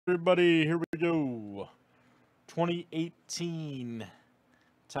Everybody, here we go. 2018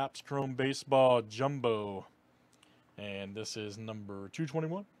 Topps Chrome Baseball Jumbo. And this is number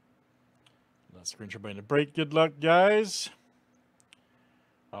 221. Let's screen everybody in the break. Good luck, guys.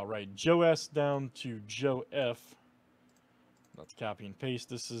 All right, Joe S down to Joe F. Let's copy and paste.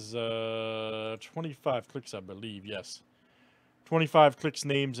 This is 25 clicks, I believe. Yes. 25 clicks,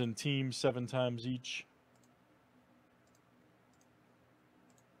 names, and teams 7 times each.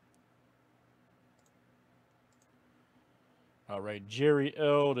 All right, Jerry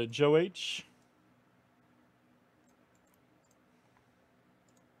L to Joe H.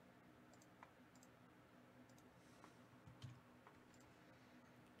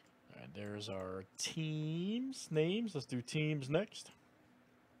 All right, there's our teams names. Let's do teams next.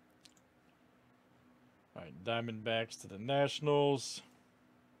 All right, Diamondbacks to the Nationals.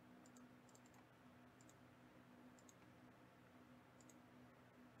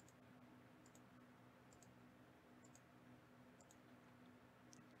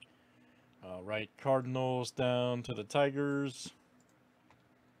 All right, Cardinals down to the Tigers.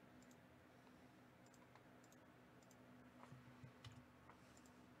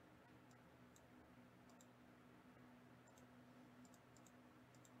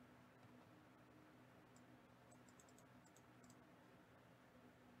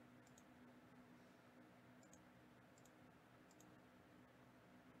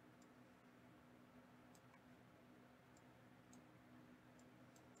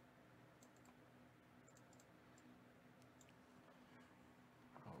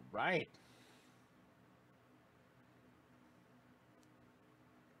 All right.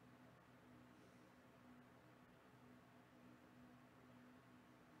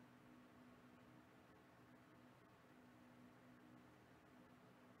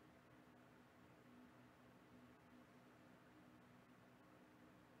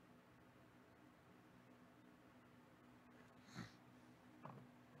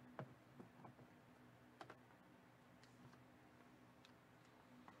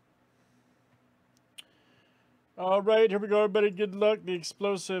 All right, here we go, everybody. Good luck. The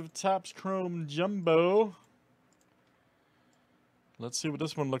explosive Topps Chrome Jumbo. Let's see what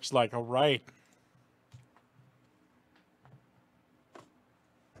this one looks like. All right.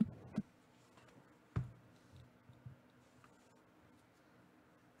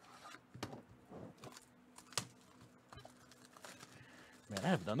 Man, I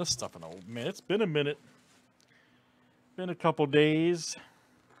haven't done this stuff in a minute. It's been a minute. Been a couple days.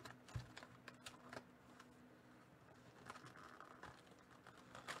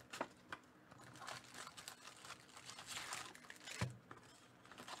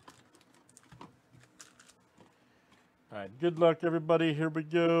 All right, good luck, everybody. Here we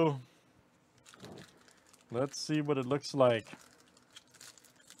go. Let's see what it looks like.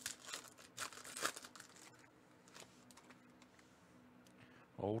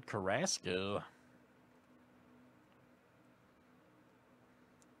 Old Carrasco.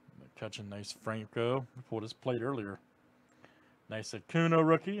 Catching nice Franco. We pulled his plate earlier. Nice Acuna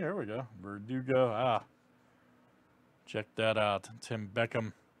rookie. There we go. Verdugo. Ah. Check that out. Tim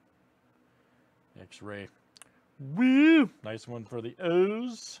Beckham. X-ray. Woo! Nice one for the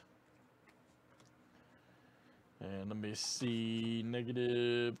O's. And let me see.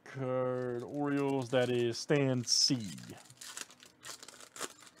 Negative card. Orioles. That is Stan C.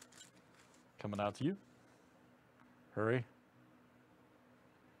 Coming out to you. Hurry.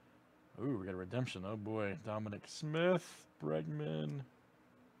 Ooh, we got a redemption. Oh boy. Dominic Smith. Bregman.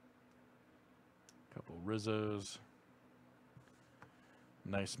 Couple Rizzos.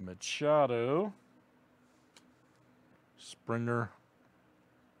 Nice Machado. Springer.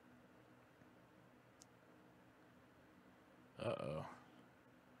 Uh-oh.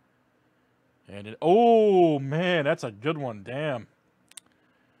 And it, oh man, that's a good one. Damn.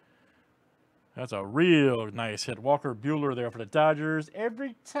 That's a real nice hit. Walker Buehler there for the Dodgers.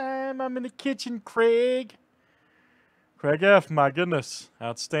 Every time I'm in the kitchen, Craig. Craig F., my goodness.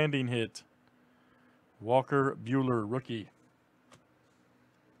 Outstanding hit. Walker Buehler, rookie.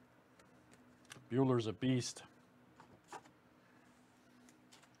 Buehler's a beast.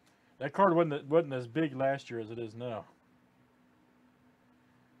 That card wasn't as big last year as it is now.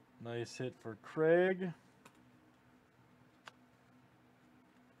 Nice hit for Craig.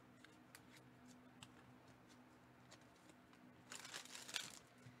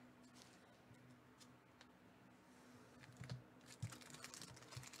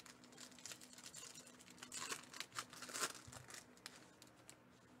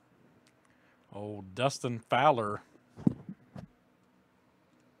 Old Dustin Fowler.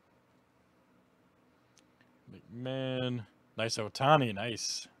 McMahon. Nice Ohtani.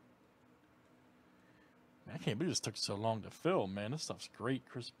 Nice. I can't believe this took so long to fill, man. This stuff's great.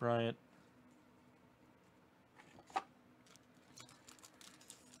 Chris Bryant.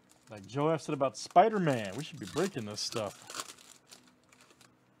 Like Joe F said about Spider-Man, we should be breaking this stuff.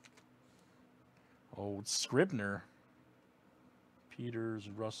 Old Scribner. Peters,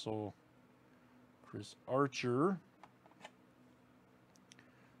 Russell, Chris Archer.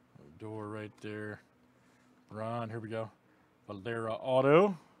 Door right there. Ron, here we go. Valera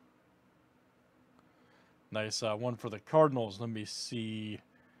Auto. Nice one for the Cardinals. Let me see.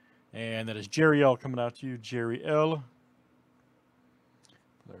 And that is Jerry L coming out to you. Jerry L.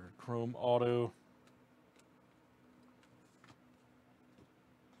 Their Chrome Auto.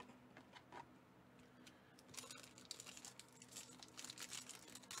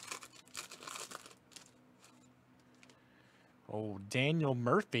 Oh, Daniel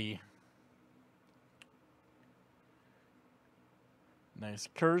Murphy. Nice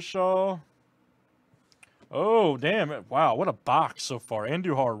Kershaw. Oh, damn it. Wow, what a box so far.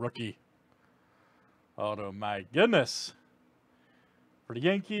 Andujar rookie. Auto, my goodness. For the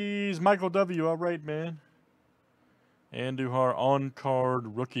Yankees, Michael W. All right, man. Andujar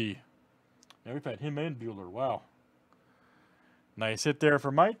on-card rookie. Yeah, we've had him and Bueller. Wow. Nice hit there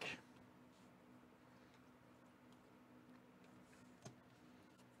for Mike.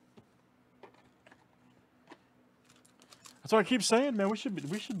 That's what I keep saying, man. We should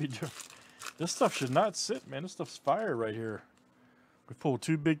be doing. This stuff should not sit, man. This stuff's fire right here. We pulled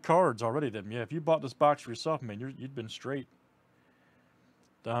 2 big cards already. Then, yeah, if you bought this box for yourself, man, you'd been straight.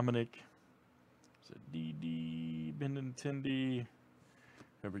 Dominic, DD, Benintendi.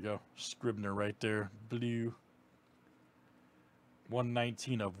 There we go. Scribner right there. Blue.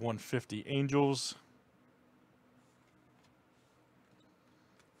 119 of 150 Angels.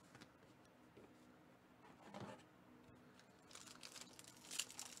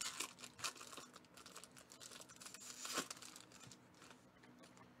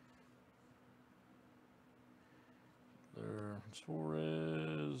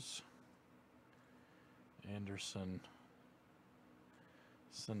 Torres, Anderson,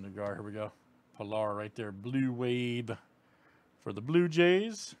 Syndergaard. Here we go. Pilar right there. Blue Wave for the Blue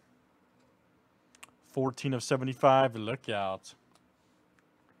Jays. 14 of 75. Look out.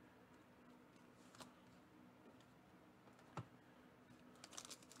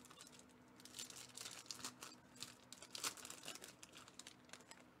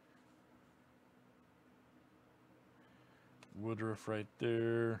 Woodruff right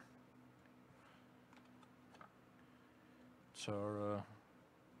there. Chara.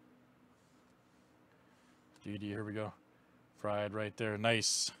 DD, here we go. Fried right there.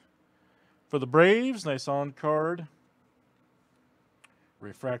 Nice. For the Braves, nice on card.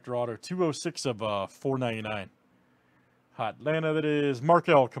 Refractor auto, 206 of 499. Hot Atlanta, that is. Mark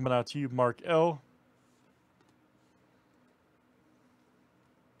L coming out to you, Mark L.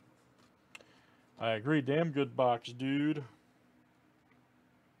 I agree. Damn good box, dude.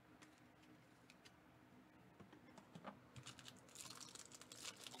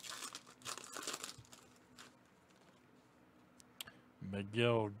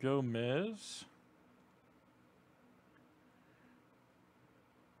 Miguel Gomez.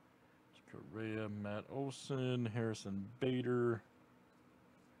 Correa, Matt Olson, Harrison Bader.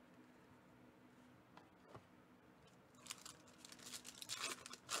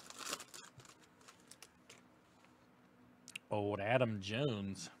 Old Adam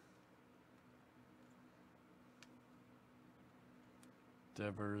Jones.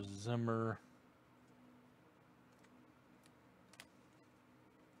 Devers Zimmer.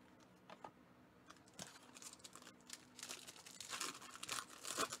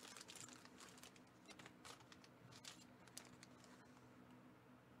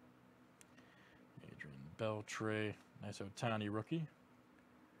 Beltre, nice Ohtani rookie.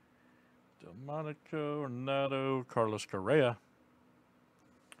 Delmonico, Ornato, Carlos Correa.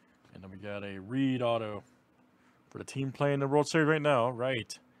 And then we got a Reed auto for the team playing the World Series right now.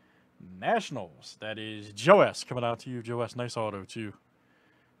 Right. Nationals. That is Joe S. coming out to you. Joe S. Nice auto, too.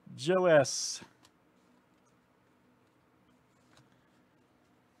 Joe S.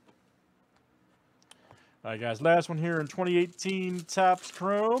 All right, guys. Last one here in 2018 Topps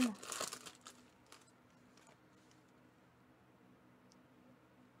Chrome.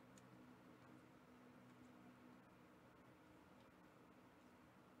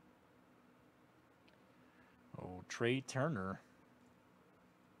 Trey Turner.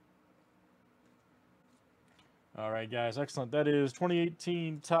 All right, guys. Excellent. That is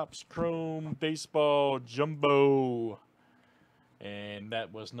 2018 Topps Chrome Baseball Jumbo. And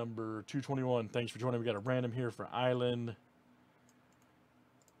that was number 221. Thanks for joining. We got a random here for Island.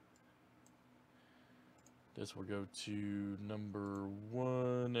 This will go to number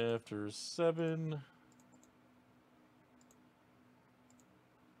 1 after 7.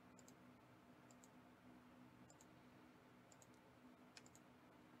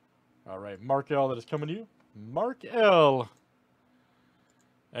 All right, Mark L, that is coming to you. Mark L.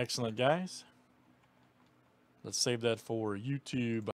 Excellent, guys. Let's save that for YouTube.